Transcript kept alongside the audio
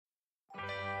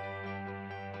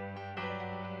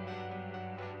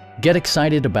Get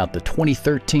excited about the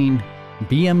 2013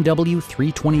 BMW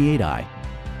 328i.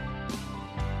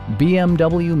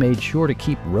 BMW made sure to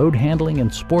keep road handling and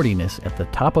sportiness at the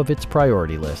top of its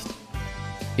priority list.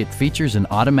 It features an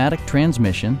automatic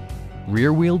transmission,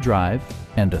 rear-wheel drive,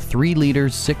 and a 3-liter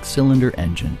 6-cylinder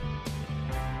engine.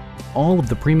 All of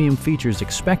the premium features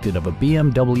expected of a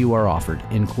BMW are offered,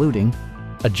 including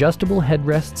adjustable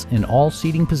headrests in all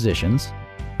seating positions,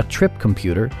 a trip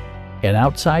computer, an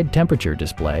outside temperature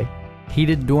display,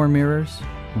 heated door mirrors,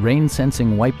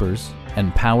 rain-sensing wipers,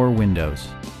 and power windows.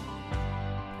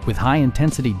 With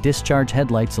high-intensity discharge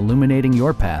headlights illuminating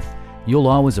your path, you'll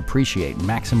always appreciate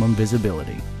maximum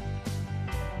visibility.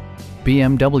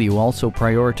 BMW also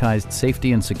prioritized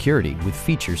safety and security with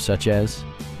features such as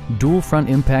dual front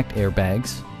impact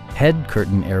airbags, head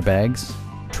curtain airbags,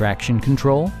 traction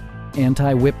control,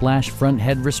 anti-whiplash front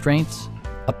head restraints,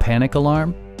 a panic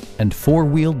alarm, and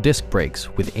 4-wheel disc brakes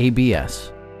with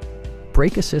ABS.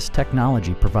 Brake Assist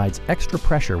technology provides extra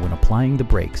pressure when applying the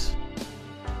brakes.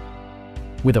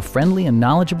 With a friendly and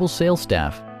knowledgeable sales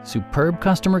staff, superb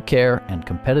customer care, and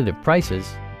competitive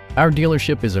prices, our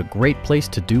dealership is a great place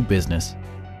to do business.